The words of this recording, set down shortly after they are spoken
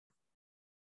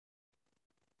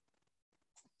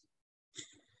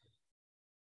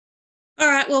All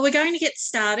right, well, we're going to get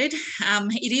started.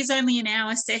 It is only an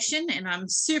hour session and I'm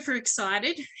super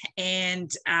excited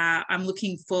and I'm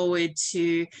looking forward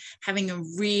to having a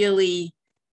really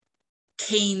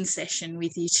keen session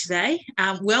with you today.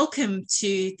 Welcome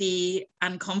to the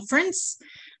Unconference.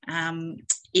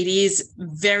 It is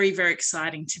very, very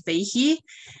exciting to be here.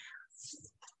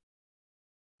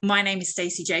 My name is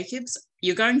Stacy Jacobs.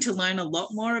 You're going to learn a lot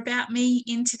more about me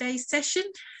in today's session,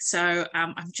 so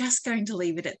I'm just going to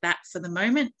leave it at that for the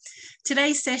moment.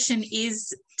 Today's session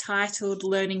is titled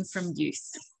Learning from Youth.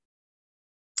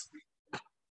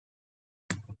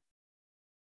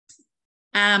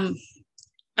 I'd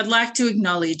like to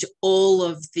acknowledge all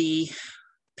of the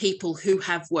people who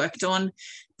have worked on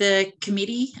the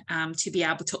committee to be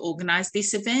able to organise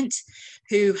this event,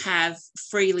 who have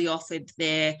freely offered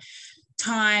their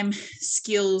time,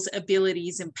 skills,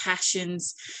 abilities and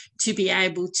passions to be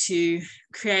able to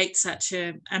create such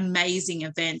an amazing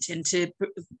event and to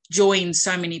join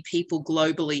so many people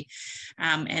globally.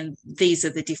 And these are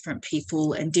the different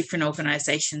people and different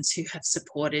organisations who have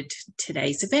supported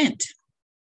today's event.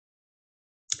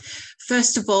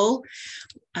 First of all,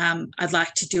 I'd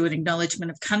like to do an acknowledgement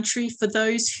of country for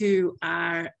those who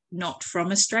are not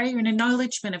from Australia. An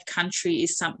acknowledgement of country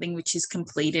is something which is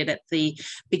completed at the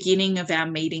beginning of our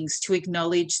meetings to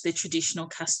acknowledge the traditional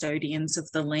custodians of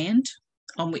the land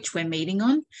on which we're meeting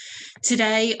on.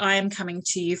 Today, I am coming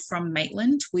to you from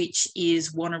Maitland, which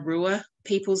is Wonnarua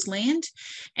people's land,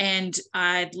 and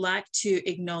I'd like to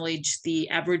acknowledge the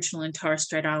Aboriginal and Torres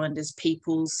Strait Islanders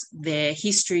peoples, their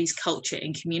histories, culture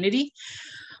and community.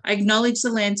 I acknowledge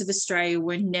the lands of Australia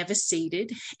were never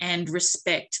ceded and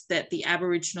respect that the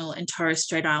Aboriginal and Torres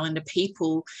Strait Islander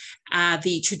people are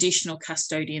the traditional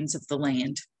custodians of the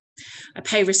land. I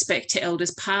pay respect to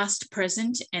elders past,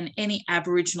 present, and any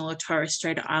Aboriginal or Torres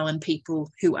Strait Island people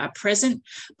who are present,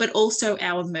 but also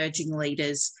our emerging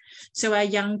leaders. So our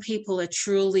young people are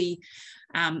truly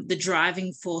the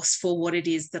driving force for what it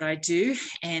is that I do,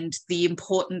 and the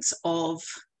importance of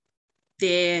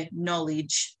their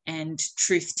knowledge and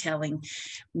truth-telling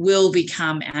will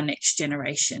become our next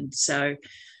generation. So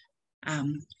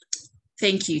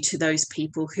thank you to those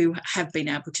people who have been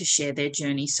able to share their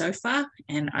journey so far,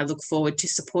 and I look forward to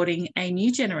supporting a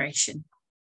new generation.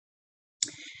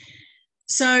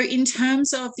 So in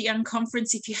terms of the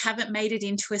Unconference, if you haven't made it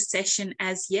into a session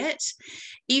as yet,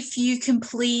 if you can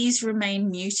please remain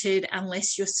muted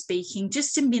unless you're speaking,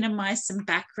 just to minimise some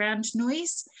background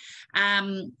noise.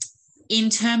 In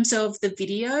terms of the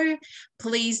video,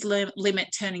 please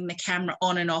limit turning the camera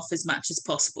on and off as much as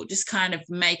possible. Just kind of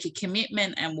make a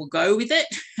commitment and we'll go with it.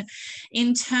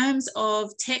 In terms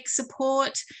of tech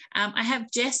support, I have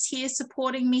Jess here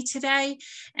supporting me today,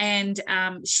 and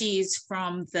she's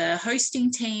from the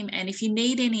hosting team. And if you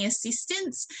need any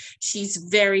assistance, she's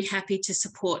very happy to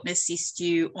support and assist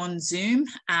you on Zoom.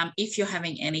 If you're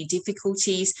having any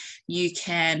difficulties, you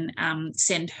can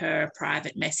send her a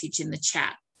private message in the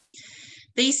chat.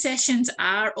 These sessions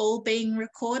are all being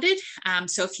recorded,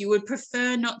 so if you would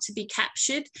prefer not to be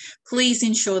captured, please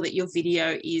ensure that your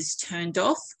video is turned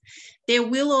off. There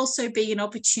will also be an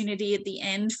opportunity at the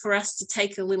end for us to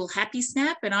take a little happy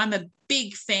snap, and I'm a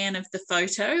big fan of the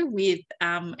photo with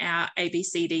our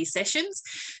ABCD sessions.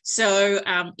 So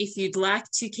if you'd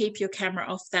like to keep your camera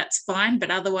off, that's fine,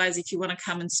 but otherwise if you want to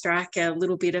come and strike a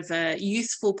little bit of a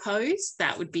youthful pose,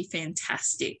 that would be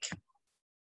fantastic.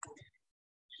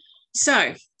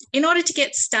 So in order to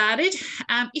get started,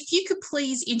 if you could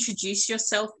please introduce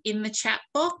yourself in the chat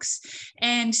box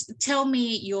and tell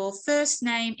me your first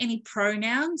name, any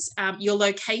pronouns, your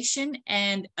location,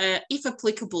 and if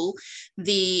applicable,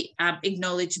 the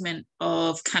acknowledgement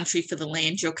of country for the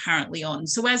land you're currently on.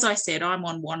 So as I said, I'm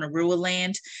on Wonnarua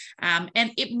land,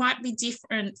 and it might be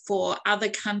different for other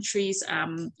countries.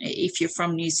 If you're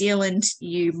from New Zealand,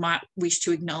 you might wish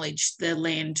to acknowledge the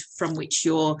land from which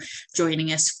you're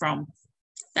joining us from.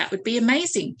 That would be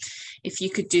amazing if you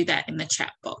could do that in the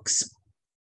chat box.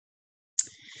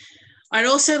 I'd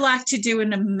also like to do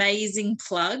an amazing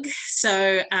plug.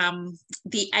 So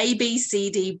the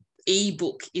ABCD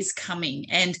ebook is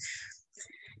coming, and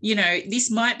you know,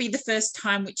 this might be the first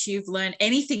time which you've learned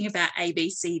anything about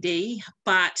ABCD,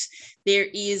 but there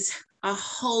is a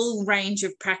whole range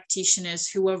of practitioners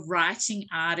who are writing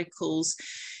articles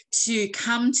to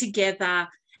come together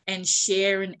and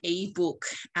share an ebook.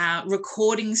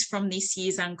 Recordings from this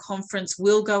year's unconference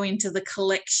will go into the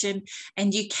collection,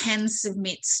 and you can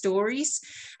submit stories.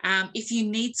 If you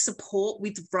need support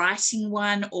with writing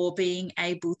one or being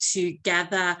able to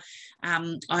gather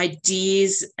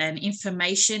ideas and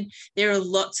information, there are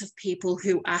lots of people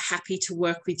who are happy to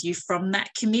work with you from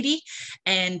that committee.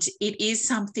 And it is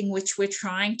something which we're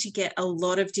trying to get a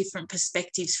lot of different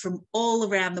perspectives from all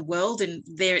around the world. And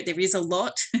there is a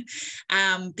lot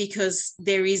because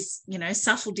there is, you know,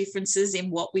 subtle differences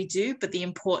in what we do. But the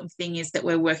important thing is that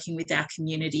we're working with our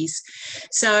communities.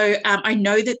 So I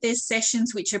know that there's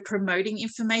sessions which are promoting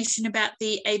information about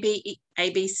the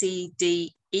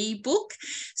ABCD ebook,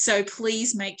 so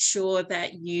please make sure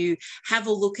that you have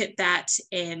a look at that,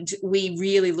 and we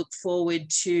really look forward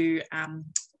to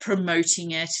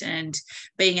promoting it and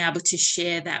being able to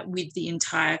share that with the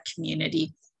entire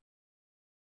community.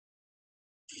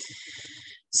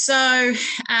 So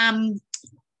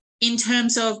in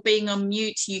terms of being on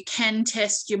mute, you can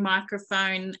test your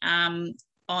microphone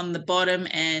on the bottom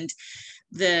and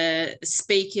the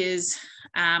speakers,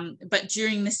 but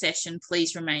during the session,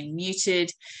 please remain muted.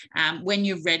 When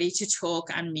you're ready to talk,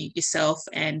 unmute yourself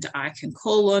and I can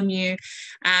call on you.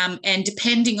 And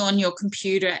depending on your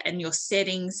computer and your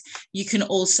settings, you can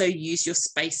also use your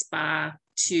space bar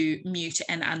to mute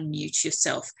and unmute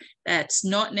yourself. That's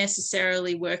not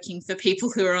necessarily working for people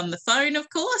who are on the phone, of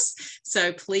course.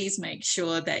 So please make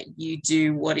sure that you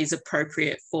do what is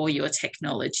appropriate for your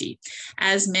technology.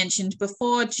 As mentioned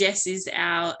before, Jess is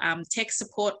our tech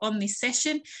support on this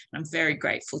session. I'm very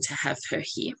grateful to have her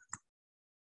here.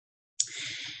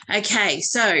 Okay,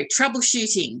 so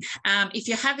troubleshooting. If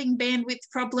you're having bandwidth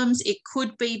problems, it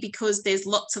could be because there's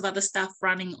lots of other stuff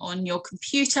running on your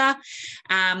computer.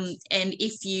 And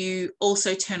if you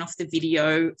also turn off the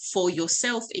video for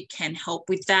yourself, it can help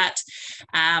with that.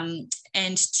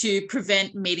 And to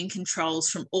prevent meeting controls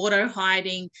from auto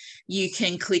hiding, you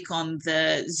can click on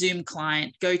the Zoom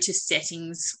client, go to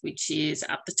settings, which is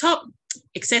up the top,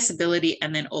 accessibility,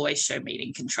 and then always show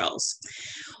meeting controls.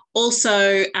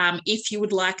 Also, if you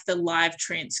would like the live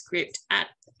transcript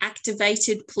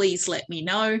activated, please let me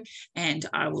know and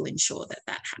I will ensure that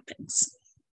that happens.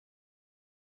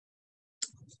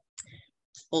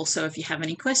 Also, if you have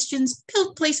any questions,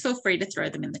 please feel free to throw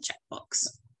them in the chat box.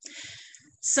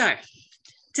 So,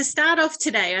 to start off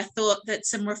today, I thought that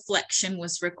some reflection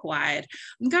was required.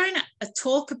 I'm going to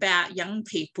talk about young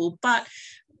people, but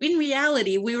in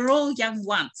reality, we were all young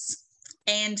once.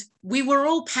 And we were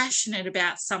all passionate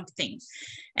about something,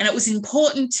 and it was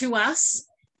important to us,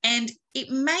 and it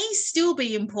may still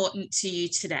be important to you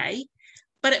today,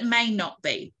 but it may not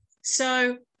be.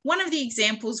 So one of the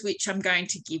examples which I'm going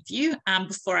to give you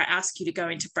before I ask you to go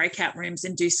into breakout rooms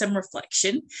and do some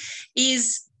reflection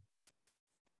is,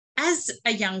 as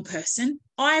a young person,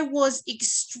 I was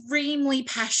extremely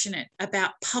passionate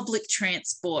about public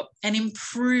transport and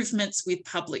improvements with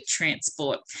public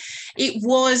transport. It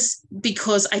was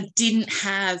because I didn't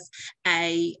have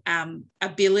a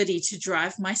ability to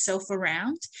drive myself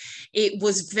around. It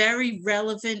was very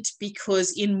relevant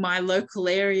because in my local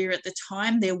area at the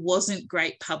time, there wasn't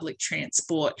great public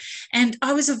transport. And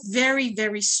I was a very,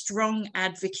 very strong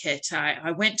advocate.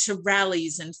 I went to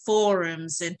rallies and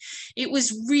forums, and it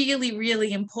was really,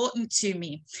 really important to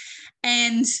me.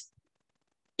 And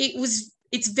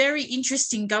it's very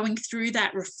interesting going through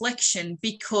that reflection,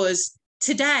 because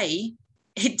today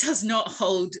it does not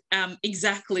hold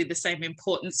exactly the same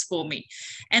importance for me.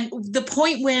 And the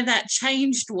point where that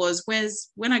changed was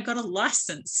when I got a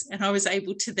license and I was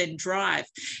able to then drive.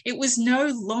 It was no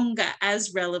longer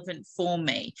as relevant for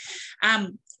me.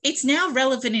 It's now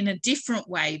relevant in a different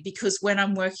way, because when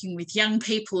I'm working with young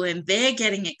people and they're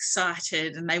getting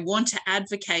excited and they want to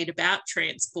advocate about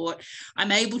transport,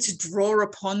 I'm able to draw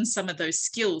upon some of those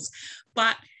skills.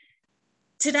 But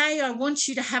today, I want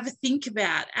you to have a think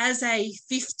about, as a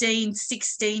 15,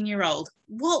 16-year-old,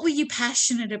 what were you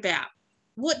passionate about?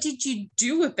 What did you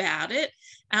do about it?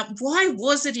 Why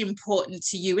was it important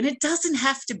to you? And it doesn't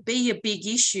have to be a big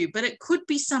issue, but it could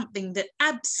be something that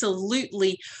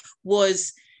absolutely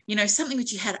was, you know, something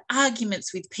that you had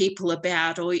arguments with people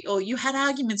about, or you had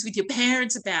arguments with your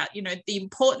parents about, you know, the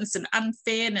importance and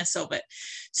unfairness of it.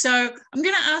 So I'm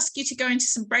going to ask you to go into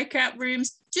some breakout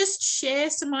rooms, just share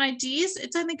some ideas.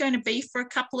 It's only going to be for a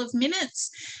couple of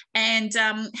minutes, and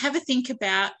have a think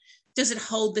about, does it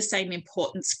hold the same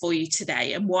importance for you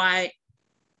today, and why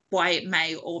it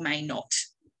may or may not.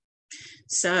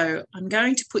 So I'm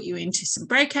going to put you into some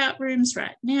breakout rooms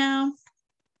right now.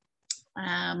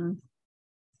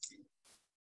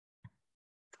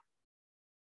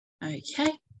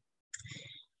 Okay,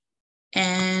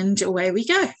 and away we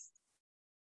go.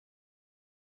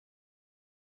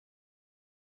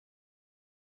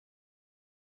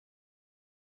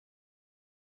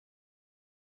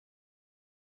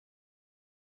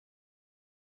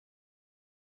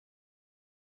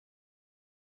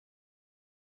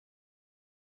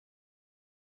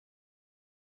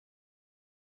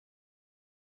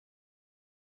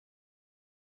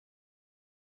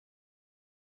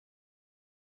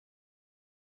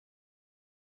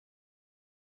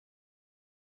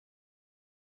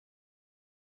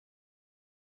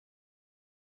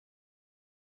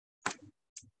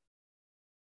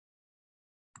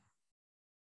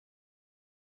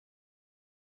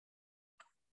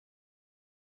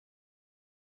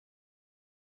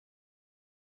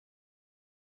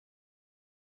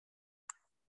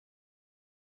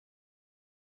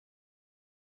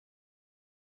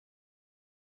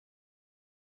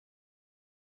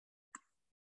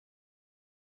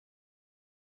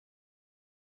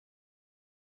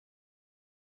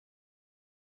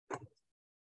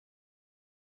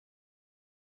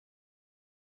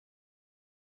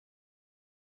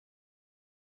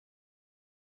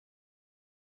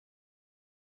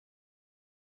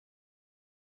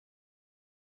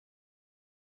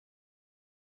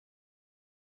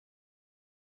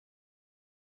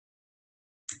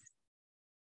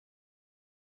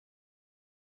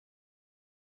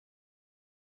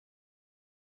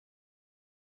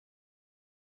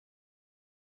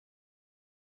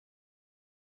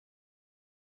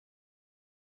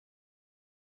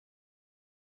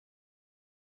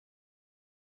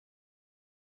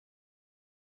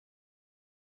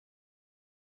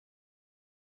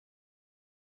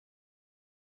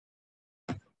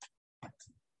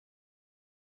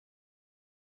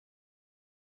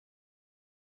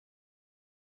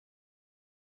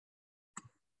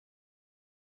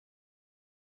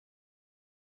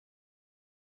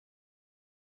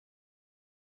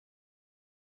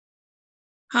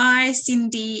 Hi,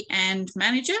 Cindy and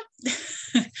manager.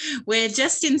 We're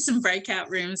just in some breakout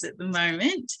rooms at the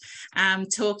moment,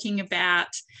 talking about,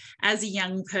 as a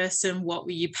young person, what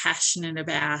were you passionate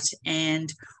about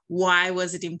and why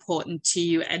was it important to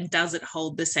you, and does it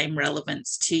hold the same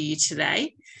relevance to you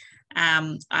today?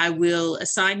 I will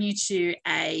assign you to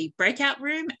a breakout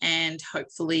room and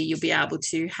hopefully you'll be able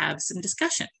to have some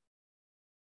discussion.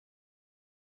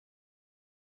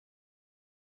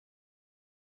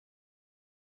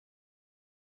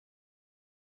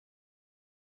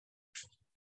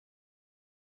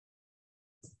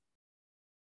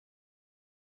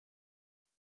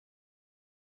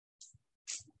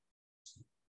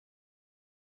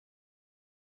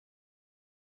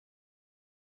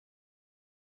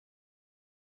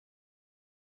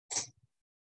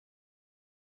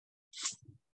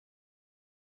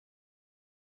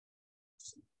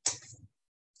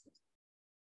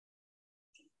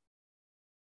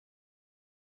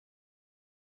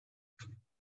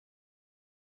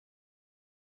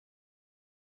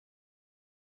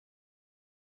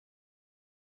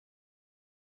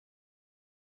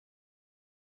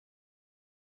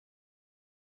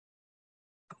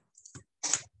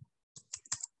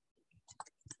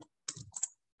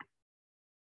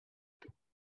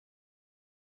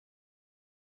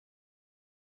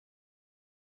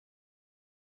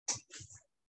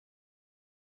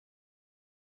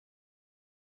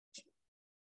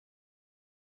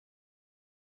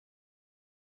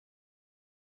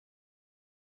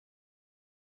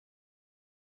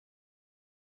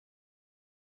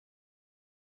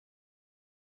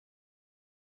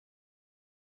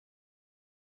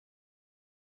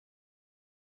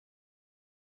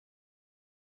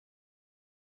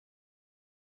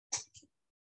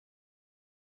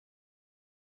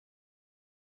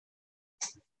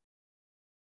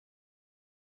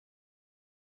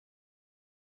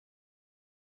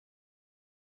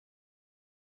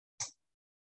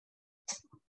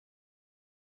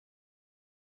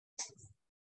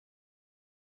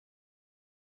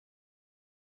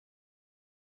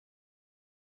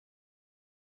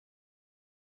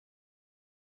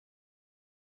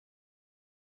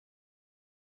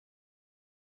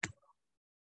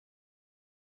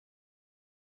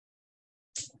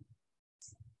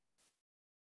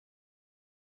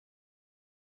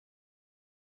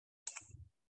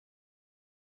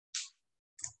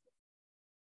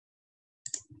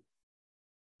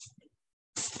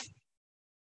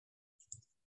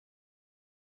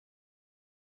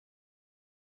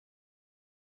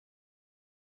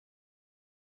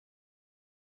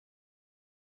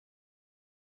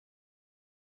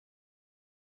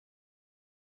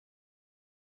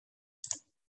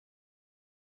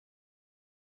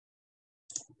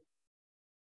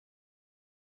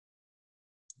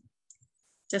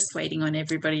 Just waiting on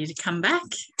everybody to come back.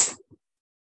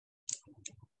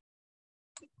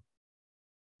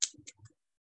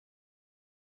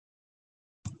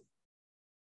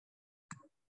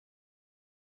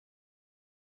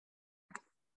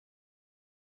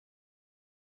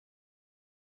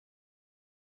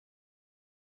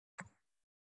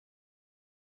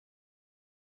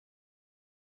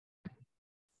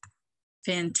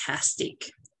 Fantastic.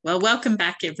 Well, welcome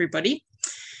back, everybody.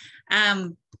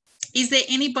 Is there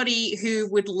anybody who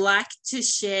would like to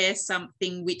share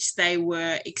something which they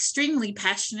were extremely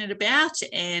passionate about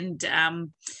and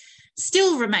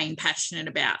still remain passionate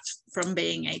about from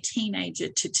being a teenager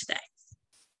to today?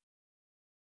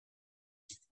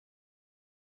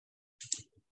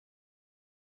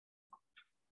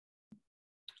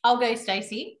 I'll go,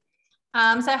 Stacey.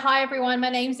 So hi, everyone. My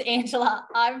name's Angela.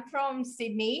 I'm from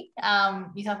Sydney,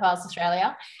 New South Wales,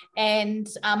 Australia. And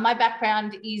my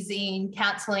background is in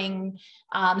counselling,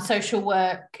 social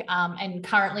work, and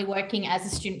currently working as a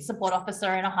student support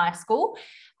officer in a high school.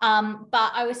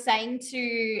 But I was saying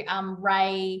to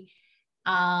Ray,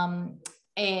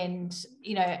 and,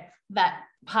 you know, that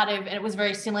part of it was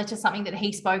very similar to something that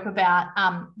he spoke about,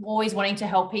 always wanting to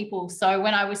help people. So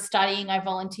when I was studying, I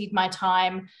volunteered my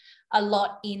time a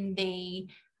lot in the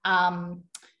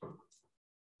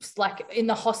like in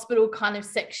the hospital kind of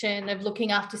section of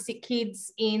looking after sick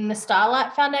kids in the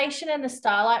Starlight Foundation and the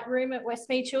Starlight Room at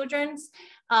Westmead Children's,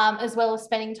 as well as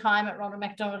spending time at Ronald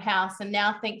McDonald House. And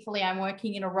now, thankfully, I'm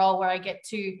working in a role where I get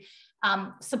to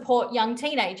support young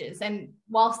teenagers. And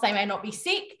whilst they may not be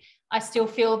sick, I still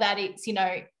feel that it's, you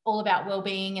know, all about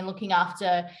well-being and looking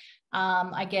after,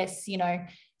 I guess, you know,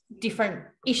 different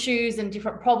issues and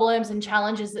different problems and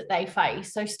challenges that they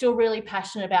face. So still really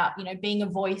passionate about, you know, being a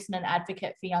voice and an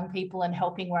advocate for young people and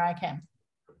helping where I can.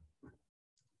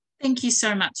 Thank you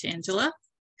so much, Angela.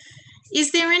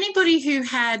 Is there anybody who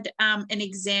had an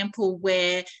example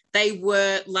where they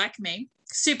were, like me,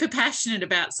 super passionate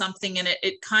about something and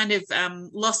it kind of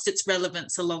lost its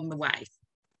relevance along the way?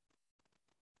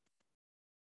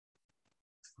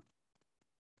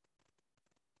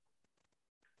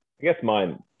 I guess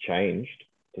mine changed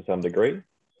to some degree.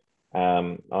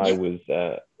 I was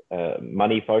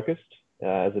money focused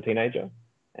as a teenager,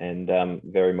 and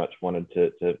very much wanted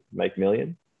to make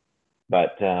millions.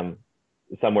 But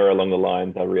somewhere along the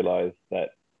lines, I realized that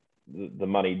the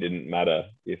money didn't matter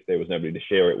if there was nobody to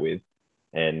share it with.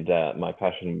 And my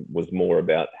passion was more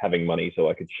about having money so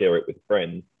I could share it with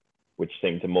friends, which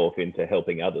seemed to morph into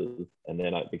helping others. And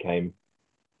then I became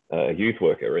a youth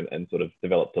worker and sort of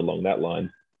developed along that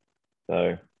line.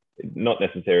 So not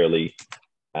necessarily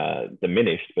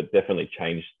diminished, but definitely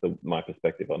changed my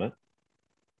perspective on it.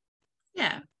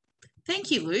 Yeah.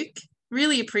 Thank you, Luke.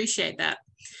 Really appreciate that.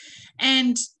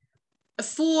 And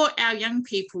for our young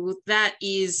people, that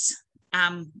is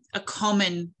a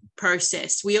common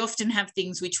process. We often have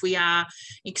things which we are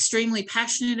extremely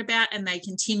passionate about and they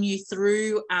continue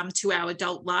through to our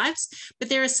adult lives, but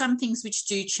there are some things which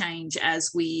do change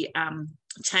as we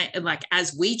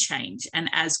change and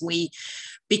as we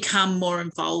become more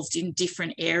involved in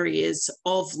different areas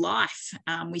of life.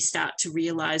 We start to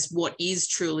realize what is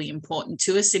truly important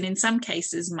to us, and in some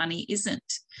cases money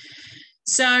isn't.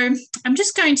 So I'm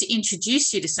just going to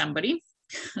introduce you to somebody.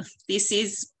 This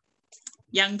is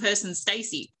young person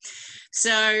Stacy.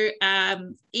 So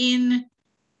in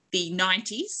the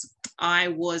 90s, I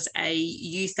was a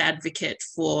youth advocate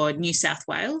for New South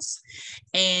Wales,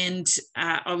 and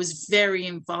I was very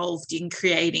involved in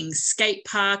creating skate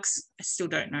parks. I still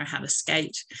don't know how to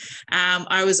skate.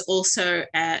 I was also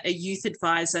a youth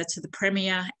advisor to the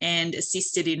Premier and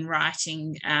assisted in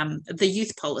writing the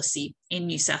youth policy in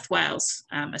New South Wales,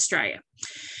 Australia.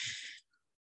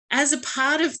 As a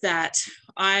part of that,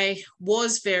 I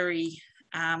was very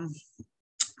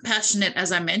passionate,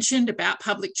 as I mentioned, about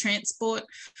public transport.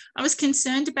 I was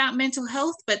concerned about mental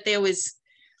health, but there was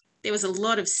a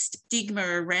lot of stigma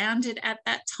around it at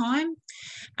that time.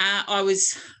 I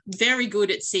was very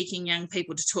good at seeking young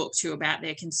people to talk to about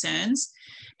their concerns.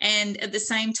 And at the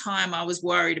same time, I was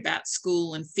worried about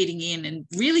school and fitting in and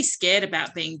really scared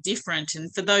about being different.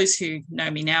 And for those who know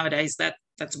me nowadays,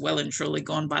 that's well and truly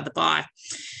gone by the by.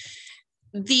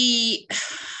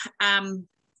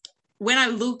 When I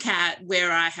look at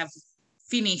where I have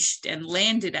finished and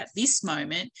landed at this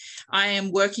moment, I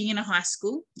am working in a high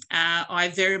school. I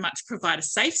very much provide a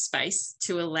safe space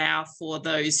to allow for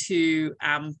those who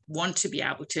want to be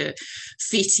able to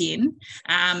fit in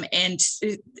and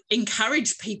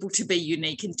encourage people to be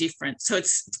unique and different. So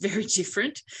it's very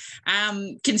different.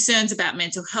 Concerns about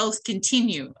mental health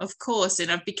continue, of course, and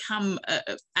I've become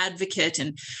an advocate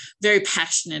and very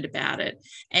passionate about it.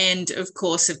 And of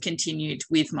course, have continued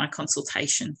with my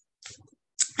consultation.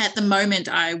 At the moment,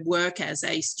 I work as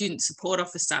a student support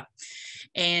officer,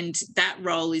 and that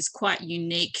role is quite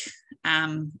unique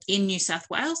in New South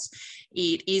Wales.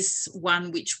 It is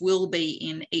one which will be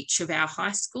in each of our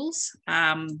high schools,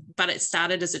 but it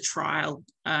started as a trial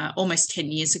almost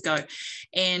 10 years ago.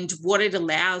 And what it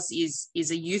allows is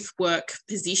a youth work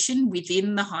position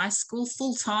within the high school,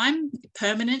 full-time,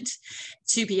 permanent,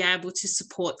 to be able to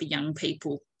support the young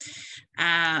people.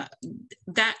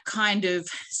 That kind of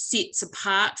sits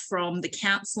apart from the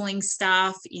counselling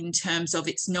staff in terms of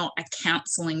it's not a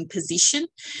counselling position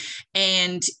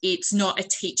and it's not a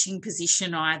teaching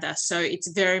position either. So it's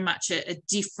very much a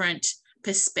different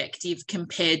perspective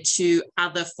compared to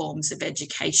other forms of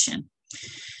education.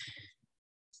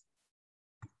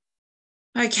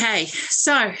 Okay,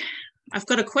 so I've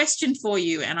got a question for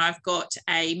you, and I've got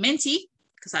a mentee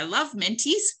because I love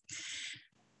mentees.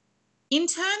 In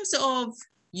terms of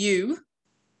you,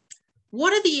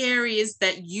 what are the areas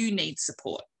that you need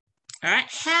support? All right,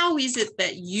 how is it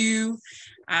that you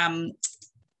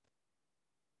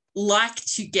like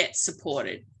to get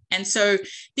supported? And so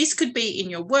this could be in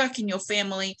your work, in your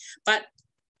family, but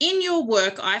in your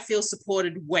work, I feel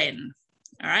supported when?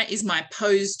 All right, is my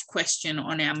posed question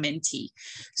on our Mentee.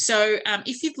 So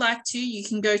if you'd like to, you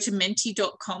can go to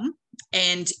mentee.com,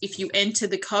 and if you enter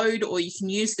the code, or you can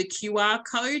use the QR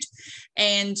code,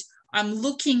 and I'm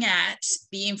looking at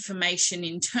the information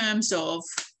in terms of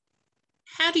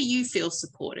how do you feel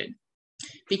supported?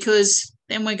 Because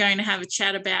then we're going to have a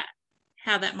chat about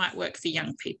how that might work for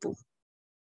young people.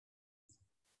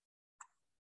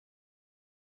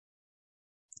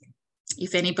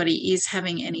 If anybody is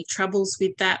having any troubles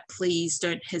with that, please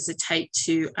don't hesitate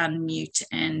to unmute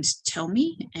and tell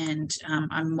me, and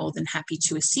I'm more than happy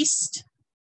to assist.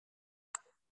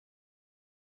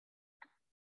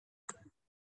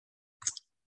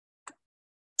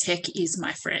 Tech is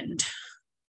my friend.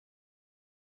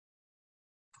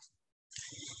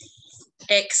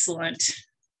 Excellent.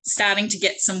 Starting to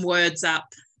get some words up.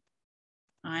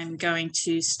 I'm going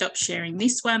to stop sharing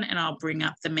this one and I'll bring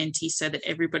up the Menti so that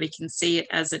everybody can see it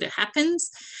as it happens.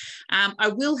 I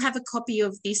will have a copy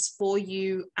of this for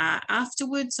you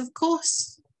afterwards, of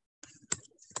course.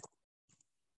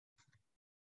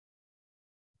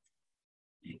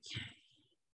 Okay.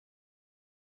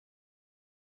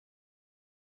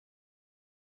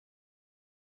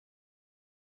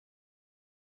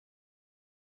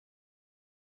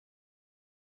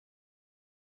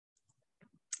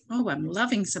 Oh, I'm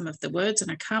loving some of the words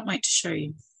and I can't wait to show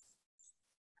you.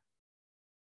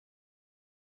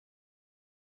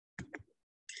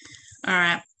 All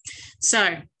right.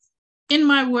 So in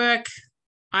my work,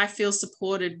 I feel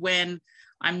supported when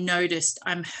I'm noticed,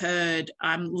 I'm heard,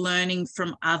 I'm learning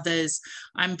from others,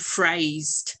 I'm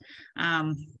praised,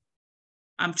 I'm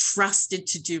trusted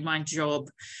to do my job.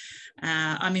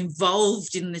 I'm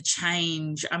involved in the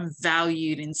change, I'm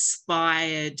valued,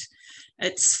 inspired.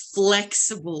 It's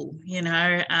flexible, you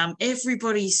know,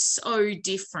 everybody's so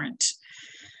different.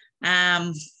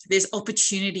 There's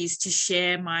opportunities to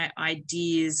share my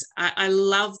ideas. I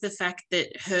love the fact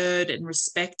that heard and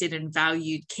respected and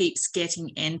valued keeps getting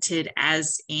entered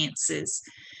as answers.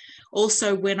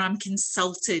 Also, when I'm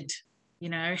consulted, you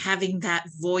know, having that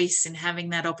voice and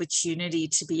having that opportunity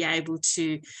to be able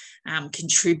to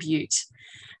contribute.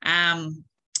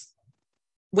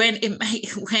 When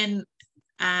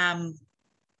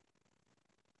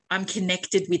I'm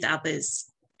connected with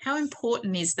others. How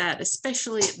important is that,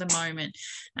 especially at the moment?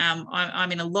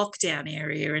 I'm in a lockdown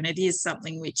area and it is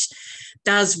something which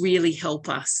does really help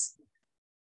us.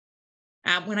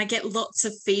 When I get lots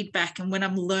of feedback and when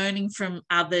I'm learning from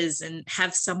others and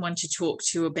have someone to talk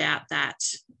to about that.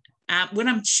 When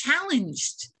I'm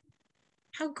challenged,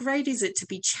 how great is it to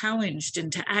be challenged and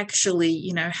to actually,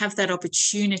 you know, have that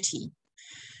opportunity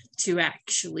to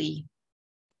actually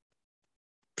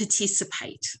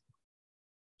participate,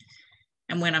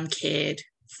 and when I'm cared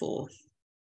for.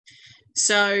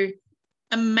 So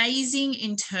amazing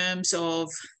in terms of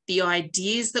the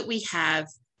ideas that we have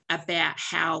about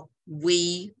how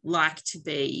we like to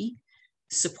be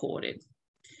supported.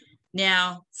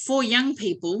 Now, for young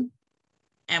people,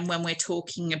 and when we're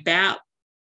talking about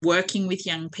working with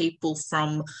young people,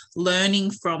 from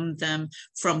learning from them,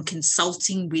 from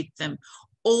consulting with them,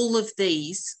 all of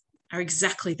these are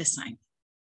exactly the same.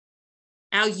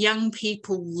 Our young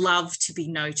people love to be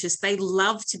noticed. They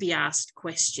love to be asked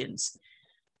questions.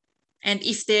 And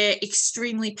if they're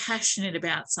extremely passionate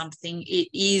about something, it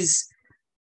is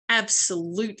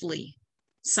absolutely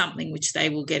something which they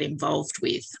will get involved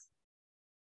with.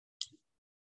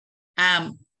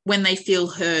 When they feel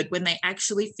heard, when they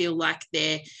actually feel like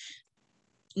they're,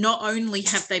 not only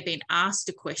have they been asked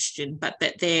a question, but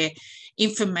that their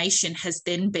information has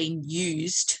then been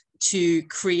used to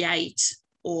create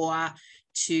or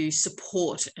to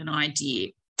support an idea.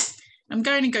 I'm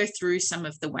going to go through some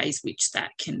of the ways which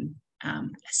that can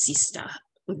can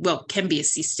be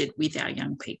assisted with our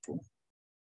young people.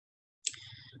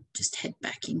 Just head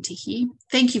back into here.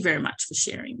 Thank you very much for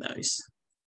sharing those.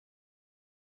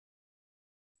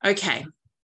 Okay,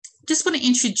 just want to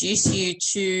introduce you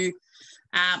to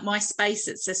my space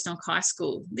at Cessnock High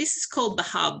School. This is called the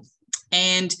Hub,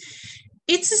 and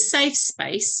it's a safe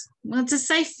space. Well, it's a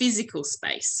safe physical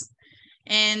space,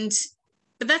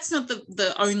 but that's not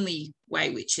the only way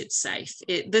which it's safe.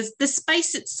 The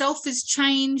space itself has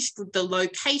changed, the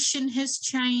location has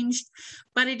changed,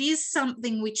 but it is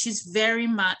something which is very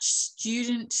much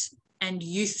student and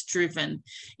youth driven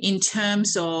in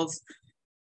terms of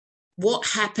what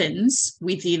happens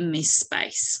within this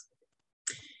space.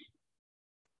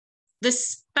 The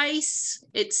space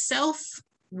itself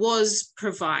was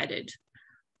provided,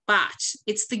 but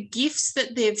it's the gifts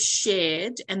that they've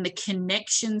shared and the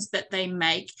connections that they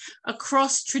make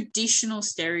across traditional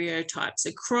stereotypes,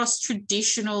 across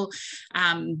traditional,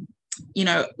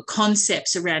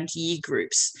 concepts around year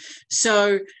groups.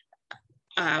 So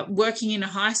working in a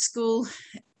high school,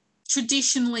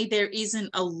 traditionally, there isn't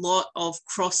a lot of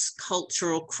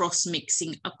cross-cultural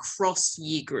cross-mixing across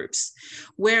year groups.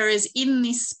 Whereas in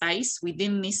this space,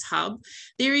 within this hub,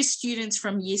 there is students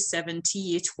from year 7 to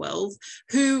year 12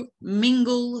 who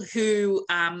mingle, who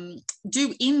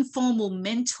do informal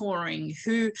mentoring,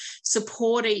 who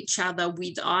support each other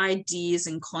with ideas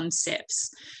and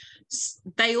concepts.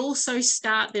 They also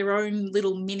start their own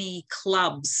little mini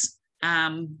clubs.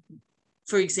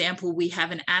 For example, we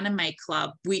have an anime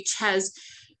club, which has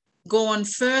gone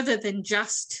further than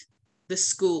just the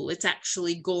school. It's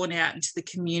actually gone out into the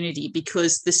community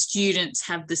because the students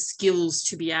have the skills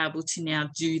to be able to now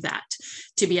do that,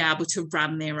 to be able to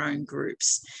run their own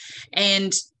groups.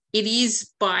 And it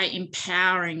is by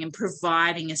empowering and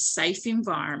providing a safe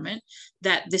environment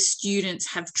that the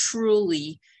students have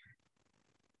truly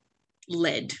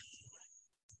led.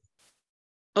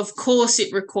 Of course,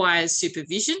 it requires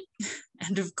supervision,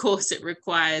 and of course, it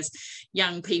requires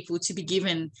young people to be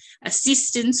given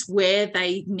assistance where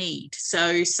they need.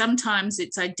 So sometimes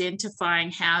it's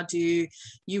identifying how do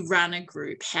you run a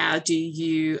group, how do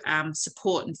you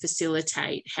support and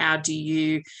facilitate, how do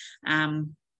you,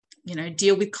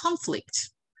 deal with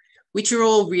conflict, which are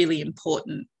all really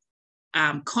important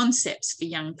concepts for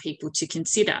young people to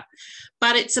consider.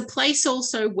 But it's a place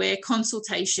also where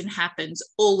consultation happens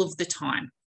all of the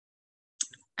time.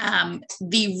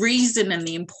 The reason and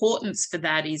the importance for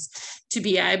that is to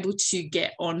be able to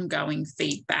get ongoing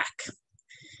feedback.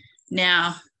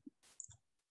 Now,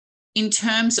 in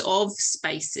terms of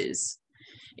spaces,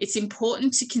 it's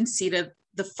important to consider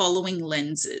the following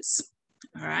lenses,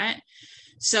 all right?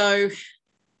 So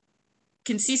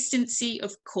consistency,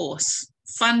 of course,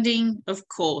 funding, of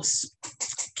course,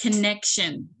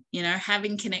 connection,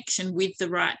 having connection with the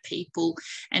right people,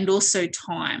 and also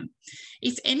time.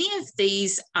 If any of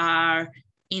these are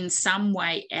in some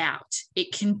way out,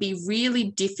 it can be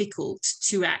really difficult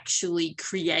to actually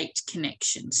create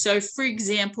connection. So for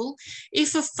example,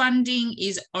 if a funding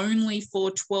is only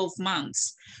for 12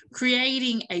 months,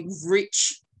 creating a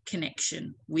rich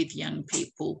connection with young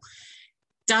people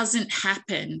doesn't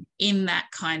happen in that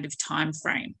kind of time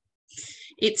frame.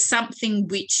 It's something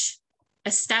which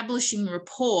establishing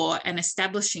rapport and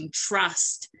establishing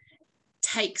trust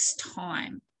takes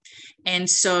time. And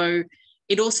so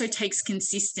it also takes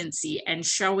consistency and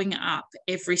showing up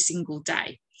every single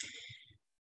day.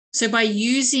 So by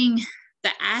using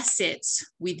the assets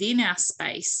within our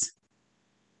space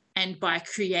and by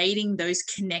creating those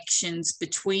connections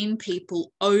between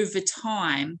people over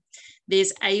time,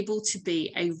 there's able to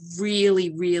be a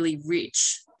really, really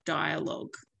rich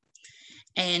dialogue.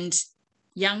 And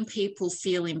young people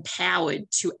feel empowered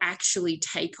to actually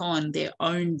take on their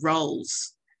own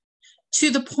roles, to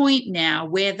the point now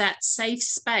where that safe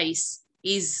space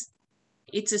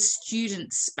it's a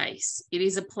student space. It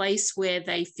is a place where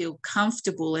they feel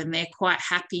comfortable and they're quite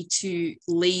happy to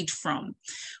lead from,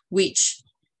 which,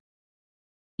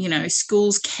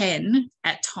 schools can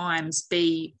at times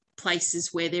be places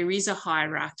where there is a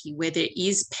hierarchy, where there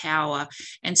is power.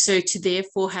 And so to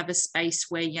therefore have a space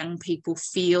where young people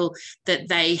feel that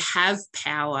they have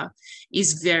power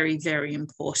is very, very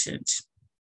important.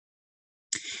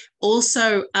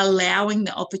 Also allowing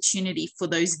the opportunity for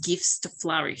those gifts to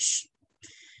flourish.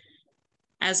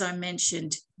 As I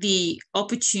mentioned, the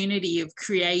opportunity of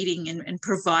creating and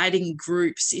providing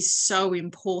groups is so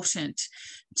important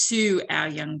to our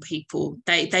young people.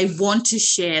 They want to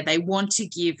share, they want to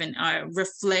give. And I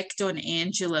reflect on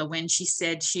Angela when she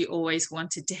said she always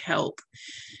wanted to help.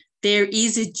 There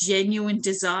is a genuine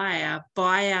desire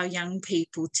by our young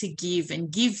people to give and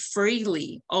give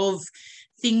freely of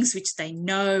things which they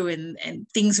know and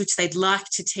things which they'd like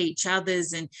to teach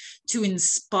others and to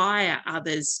inspire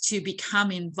others to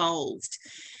become involved.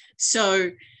 So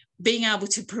being able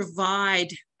to provide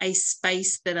a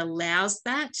space that allows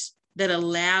that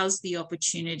allows the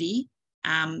opportunity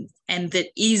and that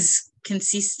is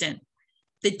consistent.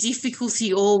 The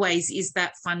difficulty always is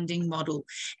that funding model.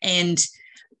 And,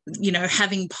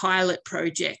 having pilot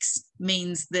projects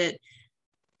means that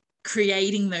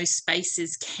creating those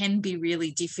spaces can be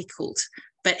really difficult,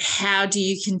 but how do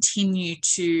you continue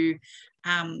to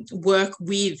work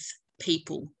with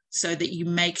people so that you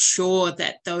make sure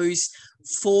that those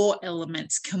 4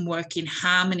 elements can work in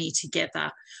harmony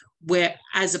together, where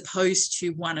as opposed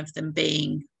to one of them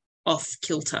being off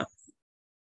kilter?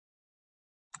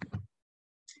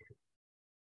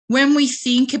 When we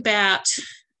think about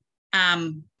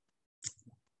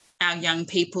our young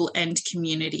people and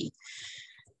community,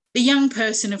 the young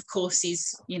person, of course,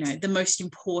 is, the most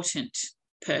important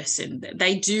person.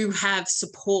 They do have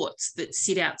supports that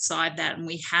sit outside that, and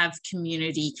we have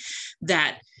community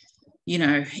that,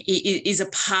 is a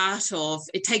part of.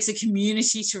 It takes a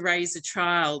community to raise a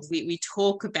child. We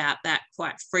talk about that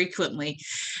quite frequently.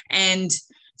 And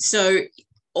so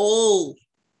all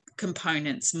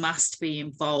components must be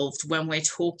involved when we're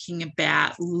talking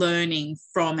about learning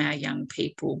from our young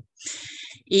people.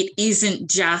 It isn't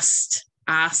just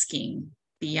asking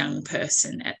the young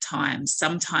person at times.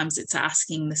 Sometimes it's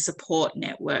asking the support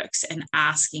networks and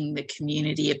asking the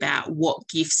community about what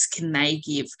gifts can they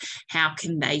give, how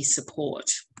can they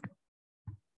support.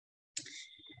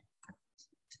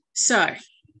 So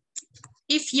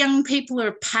if young people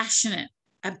are passionate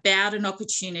about an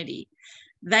opportunity,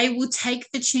 they will take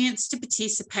the chance to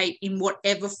participate in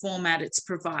whatever format it's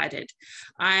provided.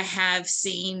 I have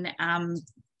seen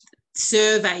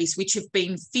surveys which have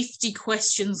been 50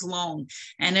 questions long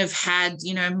and have had,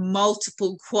 you know,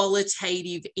 multiple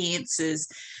qualitative answers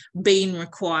being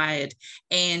required.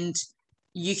 And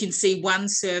you can see one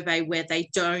survey where they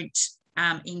don't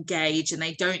engage and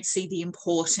they don't see the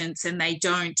importance and they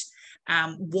don't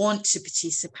want to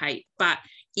participate. But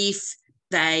if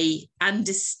they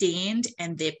understand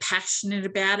and they're passionate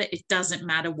about it, it doesn't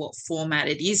matter what format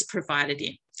it is provided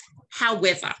in.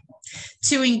 However,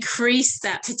 to increase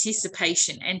that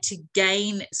participation and to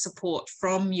gain support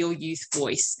from your youth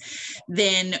voice,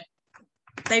 then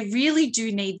they really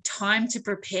do need time to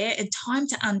prepare and time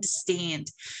to understand.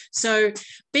 So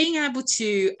being able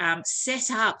to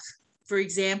set up, for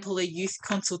example, a youth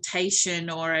consultation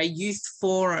or a youth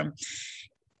forum,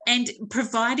 and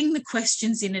providing the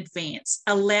questions in advance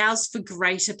allows for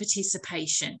greater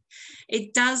participation.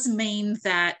 It does mean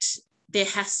that there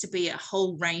has to be a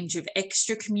whole range of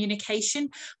extra communication,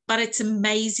 but it's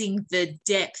amazing the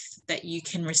depth that you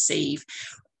can receive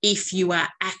if you are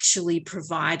actually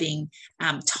providing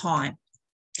time.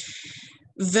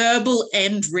 Verbal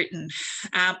and written.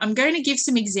 I'm going to give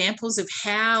some examples of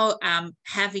how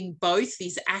having both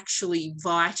is actually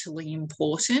vitally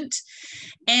important.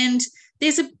 And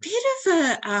there's a bit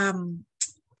of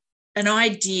an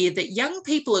idea that young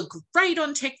people are great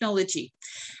on technology,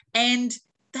 and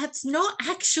that's not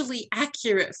actually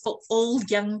accurate for all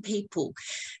young people.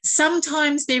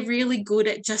 Sometimes they're really good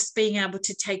at just being able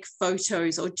to take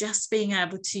photos or just being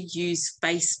able to use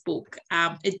Facebook.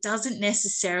 It doesn't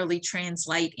necessarily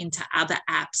translate into other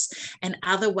apps and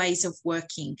other ways of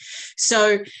working.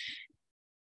 So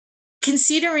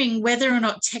considering whether or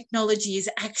not technology is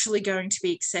actually going to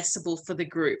be accessible for the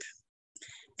group,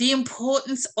 the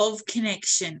importance of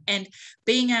connection and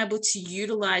being able to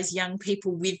utilize young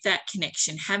people with that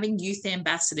connection, having youth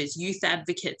ambassadors, youth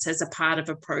advocates as a part of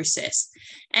a process.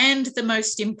 And the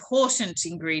most important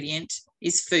ingredient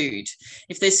is food.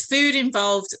 If there's food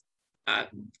involved,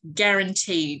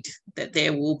 guaranteed that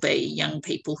there will be young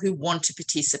people who want to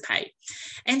participate.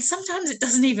 And sometimes it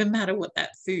doesn't even matter what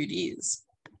that food is.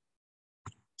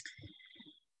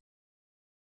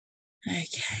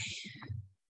 Okay.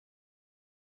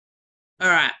 All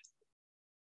right,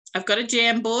 I've got a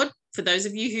Jamboard. For those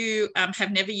of you who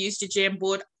have never used a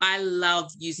Jamboard, I love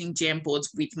using Jamboards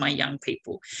with my young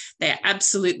people. They're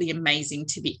absolutely amazing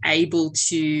to be able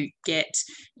to get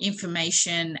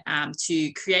information,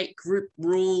 to create group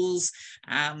rules,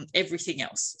 everything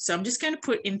else. So I'm just going to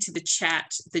put into the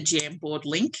chat the Jamboard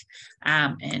link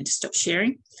and stop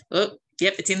sharing. Oh,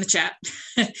 yep, it's in the chat.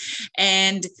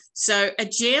 And so a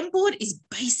Jamboard is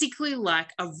basically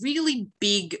like a really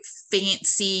big,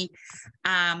 fancy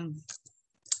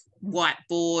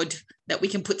whiteboard that we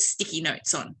can put sticky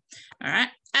notes on. All right,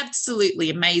 absolutely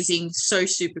amazing, so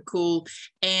super cool.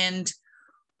 And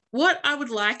what I would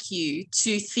like you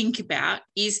to think about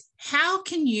is how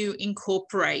can you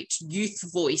incorporate youth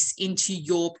voice into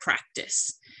your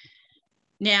practice?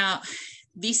 Now,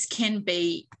 this can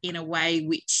be in a way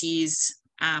which is,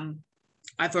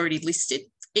 I've already listed.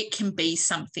 It can be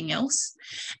something else.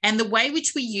 And the way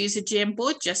which we use a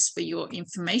Jamboard, just for your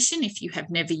information, if you have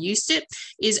never used it,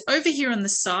 is over here on the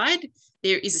side,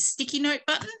 there is a sticky note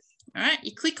button. All right,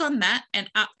 you click on that and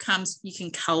up comes, you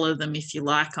can color them if you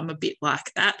like. I'm a bit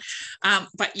like that,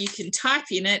 but you can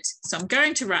type in it. So I'm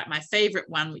going to write my favorite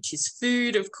one, which is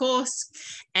food, of course.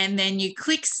 And then you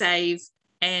click save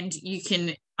and you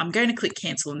can, I'm going to click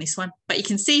cancel on this one, but you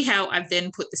can see how I've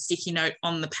then put the sticky note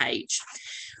on the page.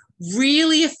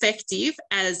 Really effective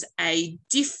as a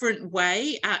different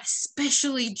way,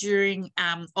 especially during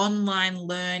online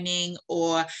learning,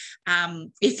 or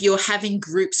if you're having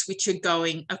groups which are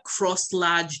going across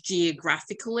large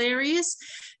geographical areas,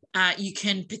 you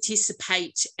can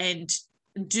participate and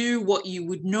do what you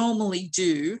would normally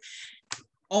do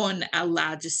on a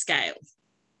larger scale.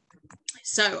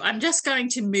 So I'm just going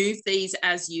to move these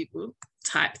as you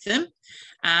type them.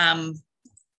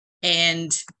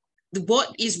 And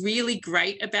what is really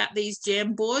great about these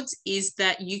Jamboards is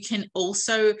that you can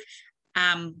also,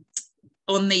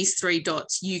 on these three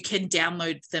dots, you can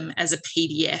download them as a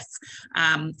PDF,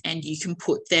 and you can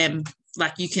put them,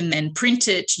 like you can then print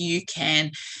it, you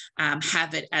can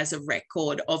have it as a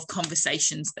record of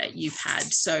conversations that you've had.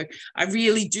 So I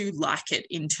really do like it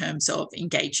in terms of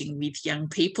engaging with young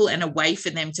people and a way for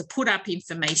them to put up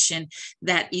information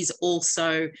that is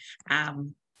also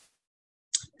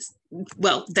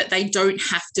well, that they don't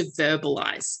have to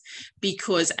verbalize,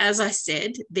 because as I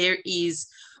said, there is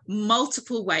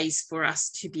multiple ways for us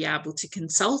to be able to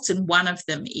consult, and one of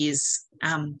them is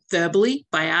verbally,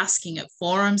 by asking at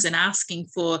forums and asking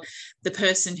for the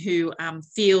person who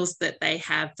feels that they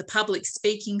have the public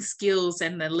speaking skills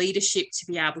and the leadership to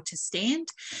be able to stand.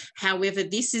 However,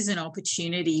 this is an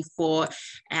opportunity for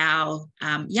our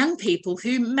young people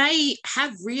who may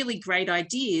have really great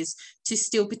ideas to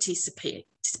still participate.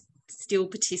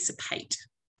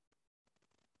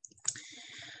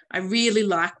 I really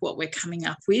like what we're coming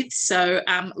up with. So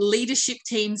leadership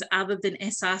teams other than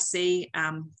SRC,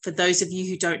 for those of you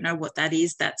who don't know what that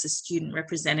is, that's a student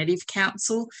representative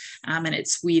council, and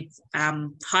it's with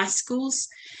high schools,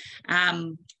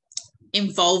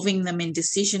 involving them in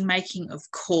decision making, of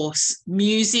course.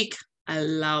 Music, I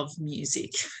love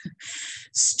music.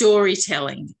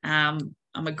 Storytelling, I'm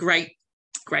a great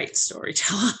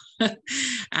storyteller.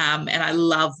 And I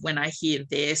love when I hear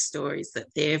their stories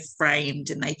that they've framed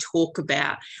and they talk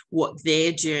about what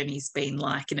their journey's been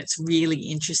like. And it's really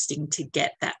interesting to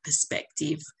get that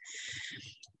perspective.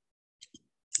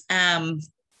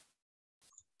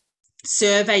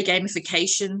 Survey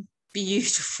gamification,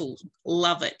 beautiful,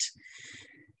 love it.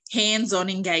 Hands-on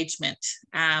engagement.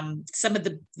 Some of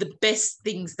the best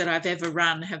things that I've ever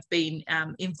run have been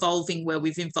involving where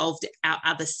we've involved our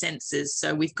other senses.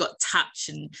 So we've got touch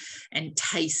and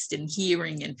taste and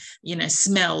hearing and, you know,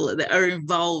 smell that are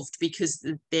involved because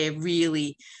they're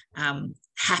really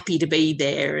happy to be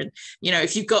there. And, you know,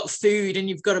 if you've got food and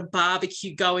you've got a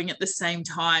barbecue going at the same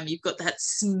time, you've got that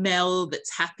smell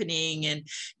that's happening, and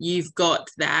you've got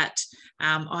that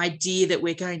idea that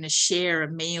we're going to share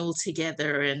a meal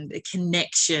together, and the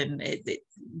connection, it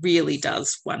really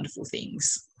does wonderful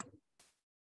things.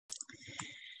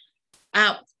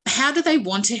 How do they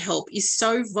want to help is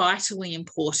so vitally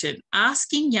important.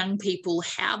 Asking young people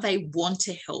how they want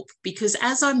to help, because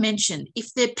as I mentioned,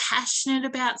 if they're passionate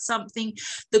about something,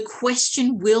 the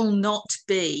question will not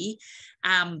be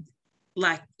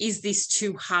like, is this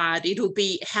too hard? It'll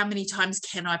be, how many times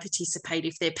can I participate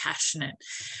if they're passionate?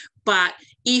 But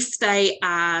if they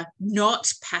are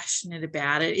not passionate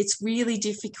about it, it's really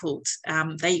difficult.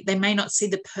 They may not see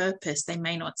the purpose. They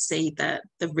may not see the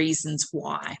reasons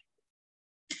why.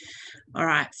 All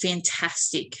right,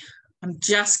 fantastic. I'm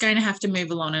just going to have to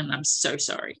move along, and I'm so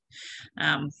sorry.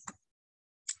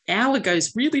 Hour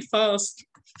goes really fast.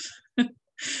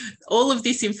 All of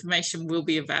this information will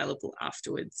be available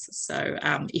afterwards. So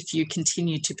if you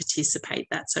continue to participate,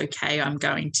 that's okay. I'm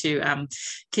going to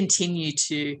continue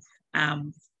to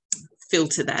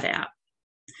filter that out.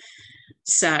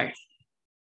 So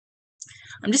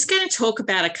I'm just going to talk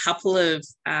about a couple of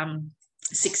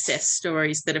success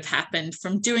stories that have happened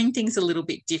from doing things a little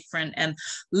bit different and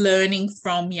learning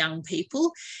from young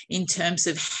people in terms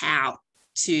of how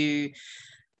to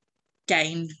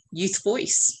gain youth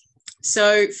voice.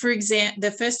 So, for example,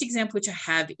 the first example which I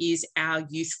have is our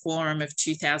youth forum of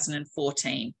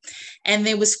 2014, and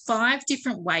there was 5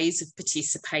 different ways of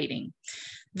participating.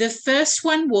 The first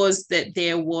one was that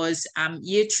there was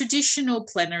your traditional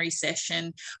plenary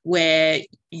session where,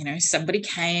 you know, somebody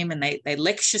came and they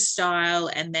lecture style,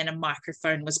 and then a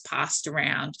microphone was passed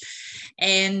around.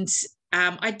 And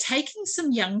I'd taken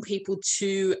some young people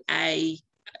to a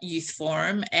youth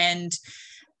forum, and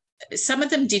some of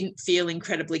them didn't feel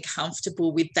incredibly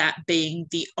comfortable with that being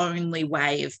the only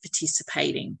way of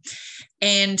participating.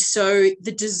 And so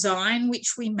the design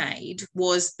which we made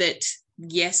was that,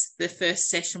 yes, the first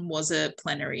session was a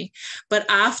plenary, but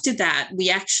after that, we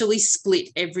actually split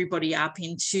everybody up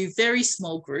into very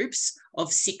small groups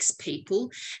of 6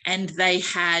 people, and they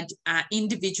had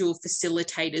individual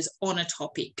facilitators on a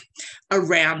topic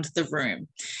around the room.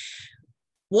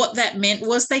 What that meant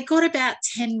was they got about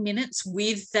 10 minutes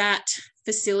with that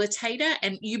facilitator,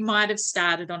 and you might have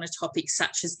started on a topic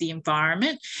such as the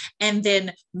environment and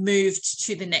then moved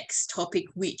to the next topic,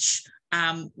 which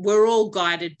were all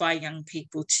guided by young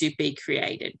people to be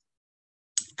created.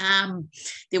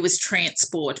 There was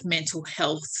transport, mental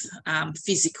health,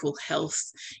 physical health,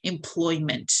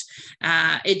 employment,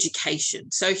 education.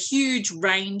 So huge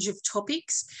range of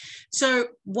topics. So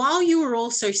while you were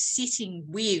also sitting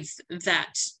with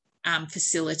that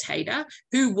facilitator,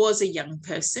 who was a young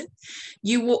person,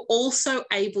 you were also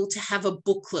able to have a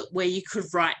booklet where you could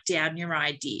write down your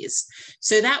ideas.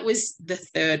 So that was the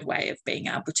third way of being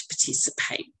able to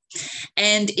participate.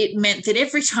 And it meant that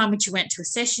every time that you went to a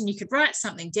session, you could write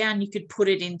something down, you could put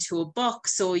it into a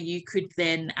box, or you could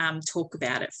then talk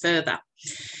about it further.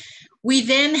 We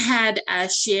then had a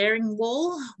sharing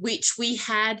wall, which we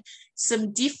had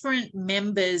some different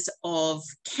members of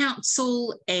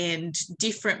council and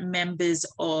different members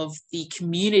of the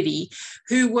community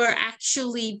who were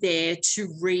actually there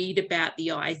to read about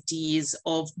the ideas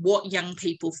of what young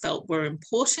people felt were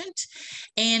important.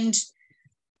 And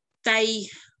they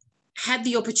had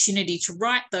the opportunity to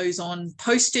write those on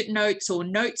post-it notes or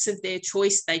notes of their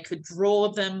choice. They could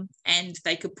draw them and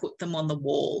they could put them on the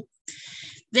wall.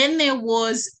 Then there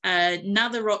was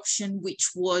another option,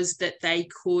 which was that they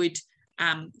could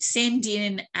send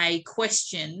in a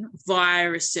question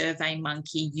via a Survey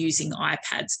Monkey using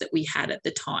iPads that we had at the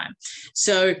time.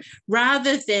 So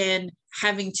rather than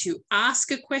having to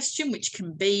ask a question, which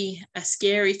can be a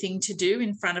scary thing to do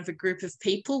in front of a group of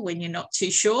people when you're not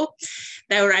too sure,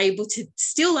 they were able to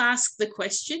still ask the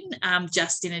question,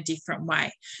 just in a different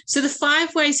way. So the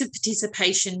 5 ways of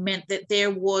participation meant that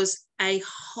there was a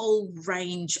whole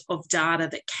range of data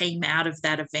that came out of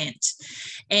that event.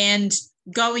 And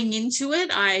going into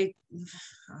it,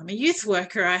 I'm a youth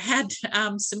worker. I had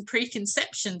some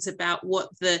preconceptions about what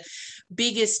the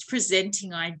biggest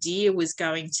presenting idea was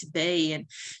going to be. And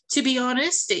to be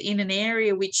honest, in an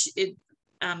area which it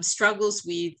struggles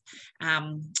with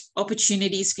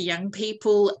opportunities for young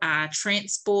people,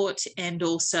 transport, and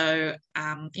also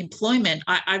employment,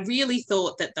 I really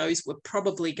thought that those were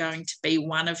probably going to be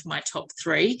one of my top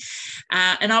 3.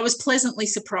 And I was pleasantly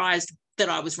surprised that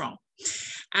I was wrong.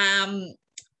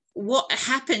 What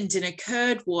happened and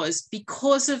occurred was,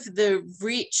 because of the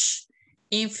rich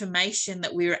information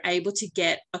that we were able to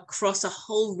get across a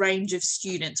whole range of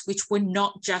students, which were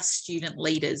not just student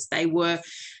leaders, they were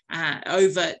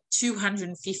over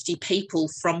 250 people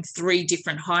from 3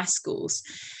 different high schools,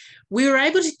 we were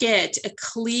able to get a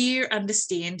clear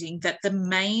understanding that the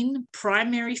main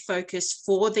primary focus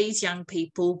for these young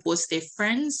people was their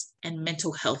friends and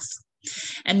mental health.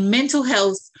 And mental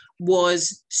health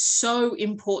was so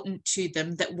important to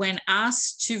them that when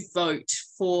asked to vote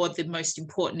for the most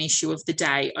important issue of the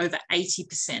day, over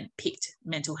 80% picked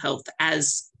mental health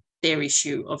as their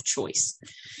issue of choice.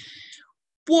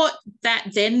 What that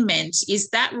then meant is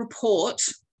that report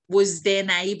was then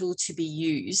able to be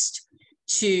used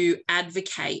to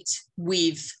advocate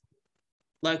with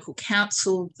local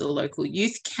council, the local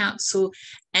youth council,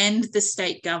 and the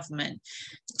state government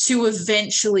to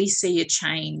eventually see a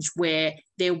change where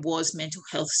there was mental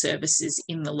health services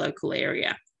in the local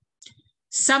area.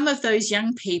 Some of those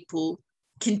young people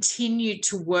continued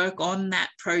to work on that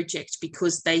project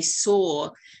because they saw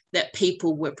that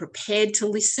people were prepared to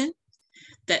listen,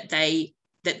 that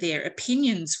their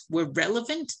opinions were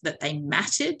relevant, that they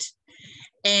mattered,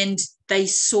 and they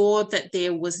saw that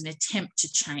there was an attempt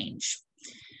to change.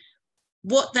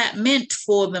 What that meant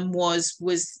for them was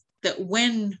that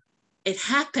when it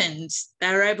happened,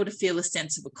 they were able to feel a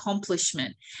sense of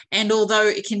accomplishment. And although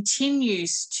it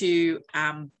continues to,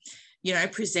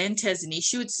 present as an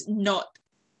issue, it's not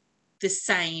the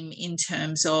same in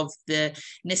terms of the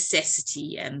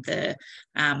necessity and the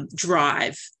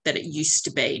drive that it used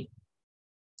to be.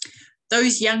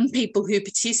 Those young people who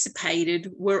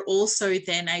participated were also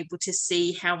then able to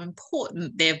see how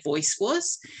important their voice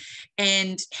was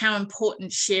and how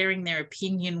important sharing their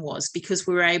opinion was, because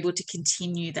we were able to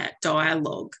continue that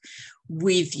dialogue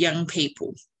with young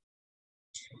people.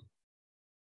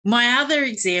 My other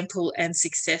example and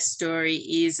success story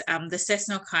is the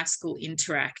Cessnock High School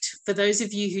Interact. For those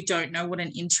of you who don't know what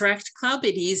an Interact Club,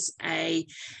 it is a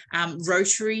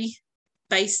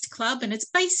Rotary-based club, and it's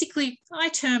basically, I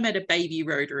term it a baby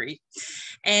Rotary.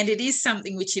 And it is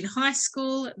something which in high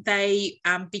school, they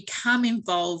become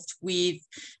involved with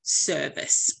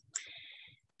service.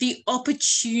 The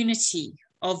opportunity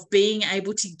of being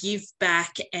able to give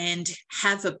back and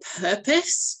have a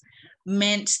purpose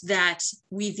meant that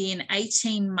within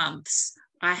 18 months,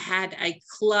 I had a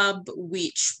club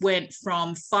which went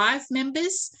from 5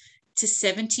 members to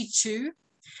 72,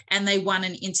 and they won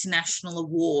an international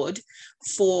award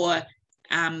for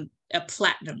a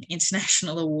platinum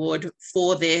international award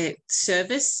for their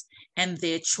service and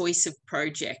their choice of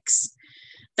projects.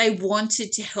 They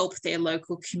wanted to help their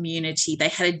local community. They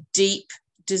had a deep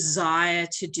desire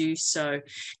to do so,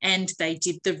 and they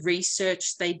did the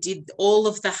research, they did all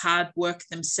of the hard work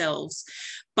themselves,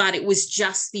 but it was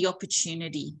just the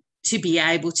opportunity to be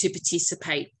able to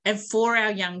participate. And for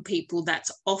our young people,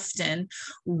 that's often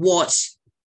what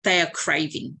they are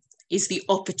craving, is the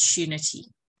opportunity.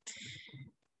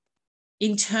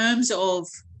 In terms of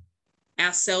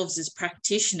ourselves as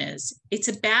practitioners, it's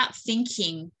about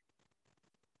thinking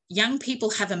young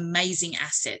people have amazing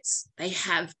assets. They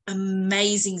have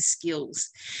amazing skills.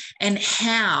 And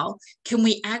how can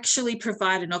we actually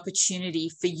provide an opportunity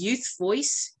for youth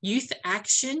voice, youth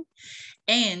action,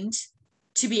 and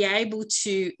to be able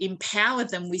to empower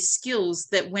them with skills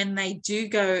that when they do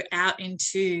go out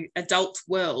into adult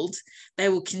world, they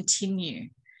will continue.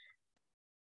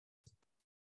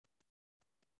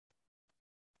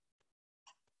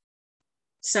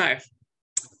 So,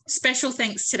 special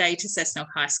thanks today to Cessnock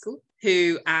High School,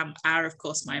 who are, of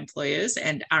course, my employers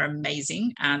and are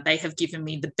amazing. They have given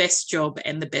me the best job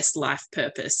and the best life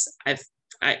purpose. I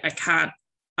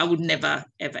would never,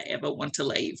 ever, ever want to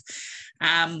leave.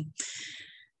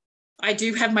 I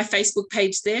do have my Facebook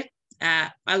page there.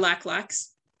 I like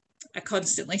likes. I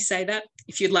constantly say that.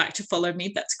 If you'd like to follow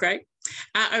me, that's great.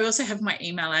 I also have my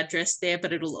email address there,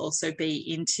 but it'll also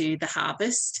be into the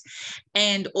Harvest.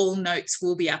 And all notes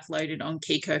will be uploaded on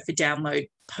Kiko for download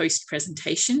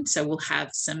post-presentation. So we'll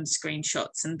have some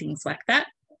screenshots and things like that.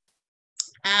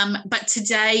 But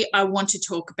today I want to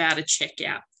talk about a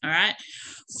checkout, all right?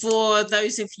 For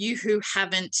those of you who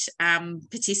haven't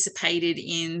participated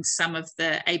in some of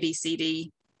the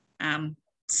ABCD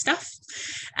stuff,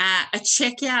 a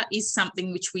checkout is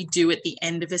something which we do at the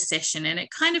end of a session, and it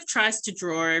kind of tries to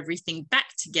draw everything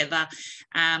back together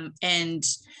and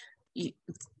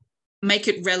make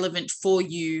it relevant for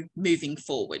you moving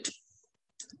forward.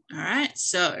 All right,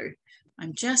 so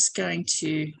I'm just going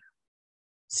to,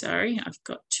 sorry, I've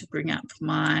got to bring up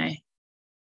my,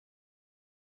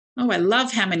 oh, I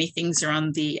love how many things are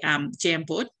on the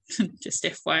Jamboard, just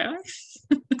FYI.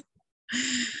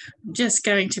 I'm just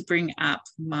going to bring up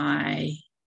my,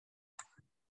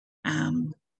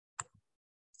 oh,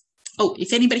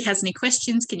 if anybody has any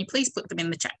questions, can you please put them in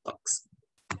the chat box?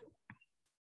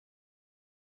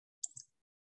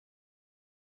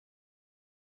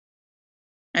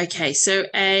 Okay, so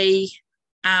the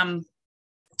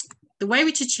way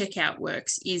which a checkout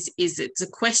works is it's a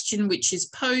question which is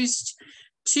posed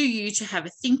to you to have a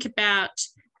think about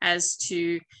as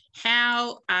to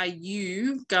how are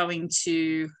you going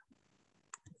to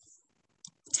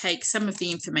take some of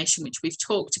the information which we've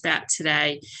talked about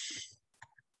today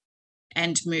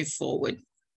and move forward.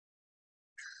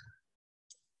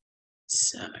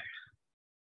 So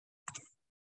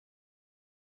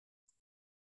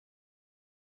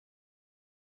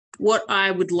what I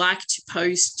would like to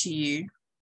pose to you,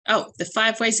 oh, the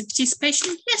 5 ways of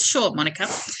participation? Yes, sure, Monica.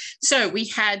 So we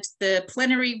had the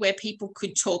plenary where people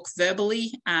could talk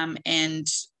verbally and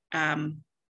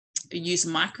use a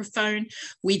microphone.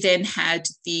 We then had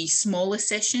the smaller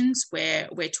sessions where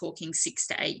we're talking 6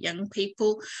 to 8 young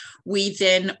people. We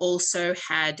then also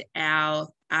had our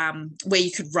where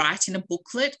you could write in a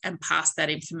booklet and pass that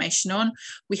information on.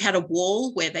 We had a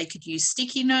wall where they could use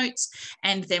sticky notes,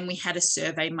 and then we had a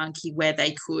survey monkey where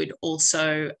they could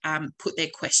also put their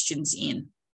questions in.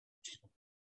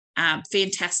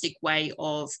 Fantastic way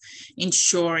of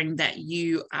ensuring that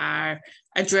you are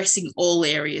addressing all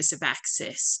areas of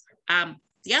access.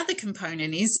 The other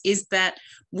component is that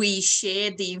we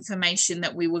shared the information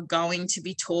that we were going to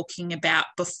be talking about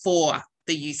before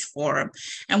the youth forum.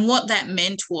 And what that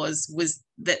meant was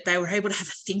that they were able to have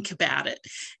a think about it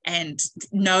and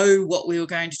know what we were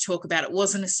going to talk about. It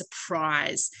wasn't a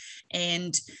surprise.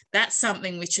 And that's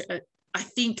something which I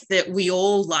think that we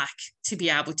all like to be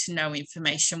able to know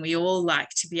information. We all like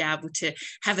to be able to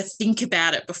have a think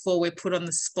about it before we're put on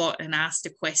the spot and asked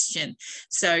a question.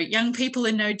 So young people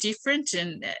are no different,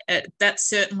 and that's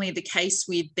certainly the case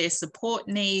with their support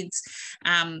needs.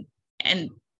 And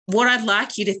what I'd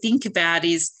like you to think about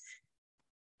is,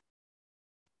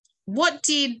 what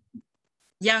did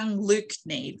young Luke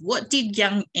need? What did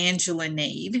young Angela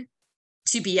need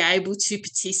to be able to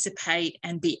participate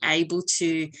and be able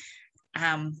to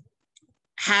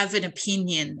have an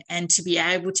opinion and to be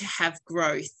able to have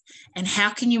growth? And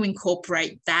how can you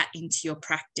incorporate that into your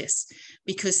practice?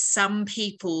 Because some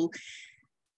people,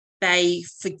 they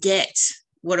forget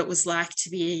what it was like to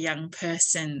be a young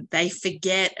person. They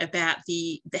forget about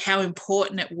how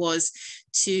important it was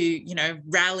to, you know,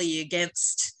 rally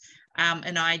against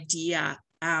an idea,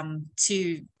 to,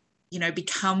 you know,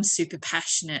 become super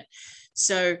passionate.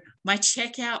 So my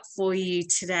checkout for you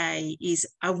today is,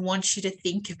 I want you to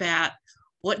think about,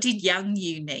 what did young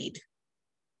you need?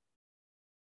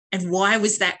 And why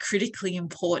was that critically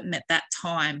important at that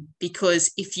time?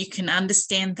 Because if you can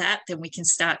understand that, then we can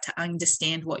start to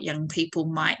understand what young people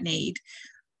might need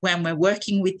when we're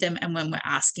working with them and when we're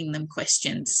asking them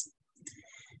questions.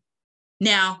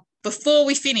 Now, before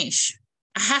we finish,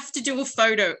 I have to do a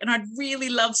photo, and I'd really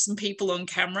love some people on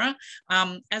camera.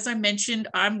 As I mentioned,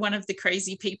 I'm one of the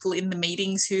crazy people in the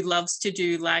meetings who loves to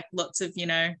do like lots of,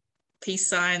 peace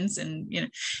signs. And,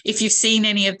 if you've seen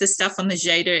any of the stuff on the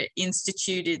Jada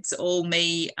Institute, it's all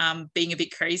me being a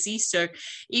bit crazy. So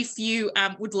if you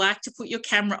would like to put your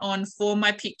camera on for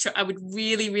my picture, I would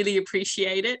really, really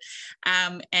appreciate it.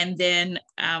 And then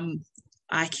I'm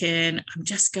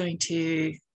just going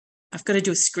to, I've got to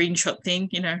do a screenshot thing,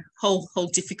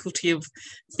 whole difficulty of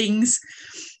things.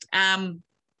 And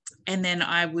then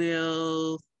I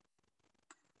will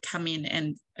come in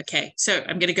and, okay, so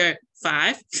I'm going to go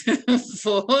 5,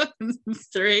 4,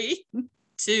 3,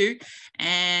 2,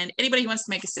 and anybody who wants to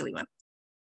make a silly one.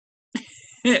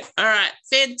 All right,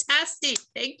 fantastic.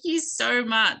 Thank you so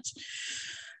much.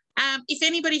 If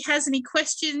anybody has any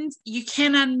questions, you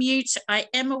can unmute. I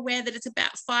am aware that it's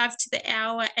about 5 to the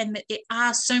hour and that there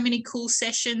are so many cool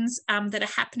sessions that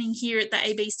are happening here at the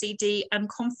ABCD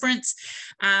Unconference.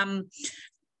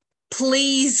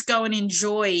 Please go and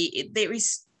enjoy.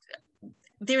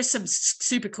 There are some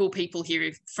super cool people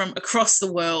here from across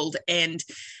the world, and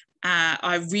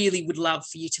I really would love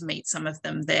for you to meet some of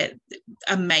them. They're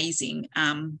amazing.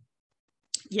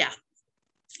 Yeah.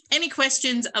 Any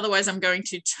questions? Otherwise, I'm going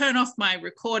to turn off my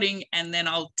recording and then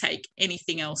I'll take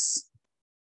anything else.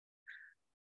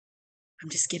 I'm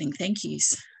just getting thank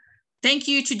yous. Thank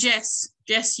you to Jess.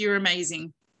 Jess, you're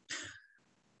amazing.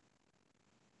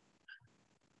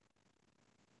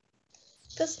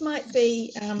 This might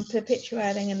be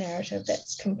perpetuating a narrative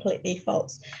that's completely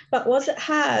false, but was it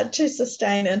hard to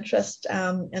sustain interest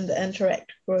in the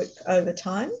Interact group over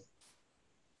time?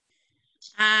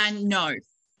 No.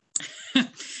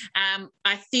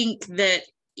 I think that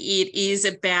it is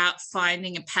about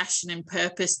finding a passion and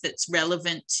purpose that's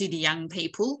relevant to the young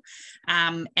people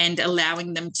and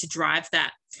allowing them to drive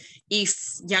that. If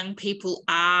young people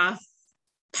are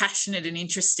passionate and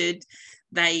interested,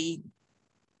 they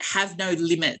have no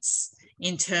limits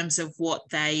in terms of what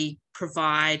they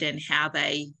provide and how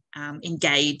they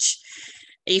engage.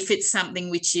 If it's something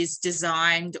which is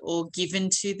designed or given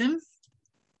to them,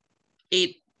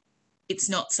 it's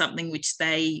not something which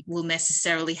they will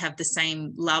necessarily have the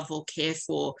same love or care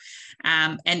for.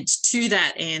 And to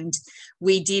that end,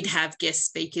 we did have guest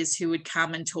speakers who would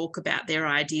come and talk about their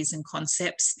ideas and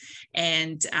concepts.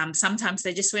 And sometimes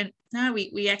they just went, no,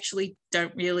 we actually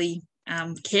don't really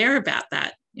care about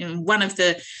that. One of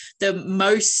the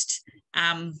most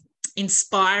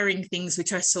inspiring things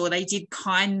which I saw, they did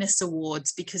kindness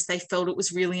awards because they felt it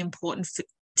was really important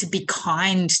to be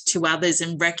kind to others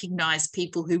and recognize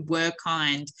people who were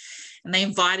kind. And they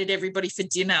invited everybody for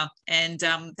dinner, and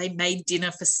they made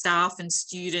dinner for staff and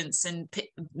students and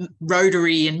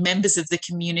Rotary and members of the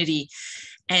community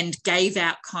and gave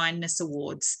out kindness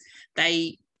awards.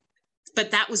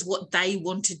 But that was what they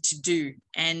wanted to do.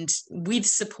 And with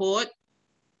support,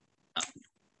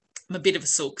 I'm a bit of a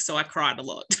sook, so I cried a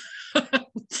lot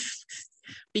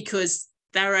because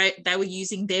they were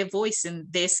using their voice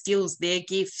and their skills, their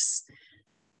gifts.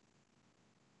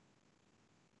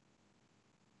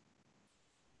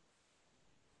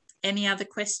 Any other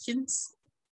questions?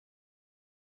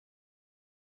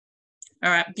 All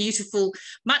right, beautiful.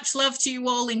 Much love to you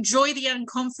all. Enjoy the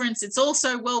Unconference. It's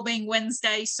also Wellbeing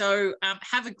Wednesday, so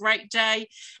have a great day.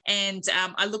 And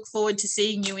I look forward to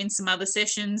seeing you in some other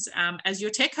sessions as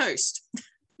your tech host.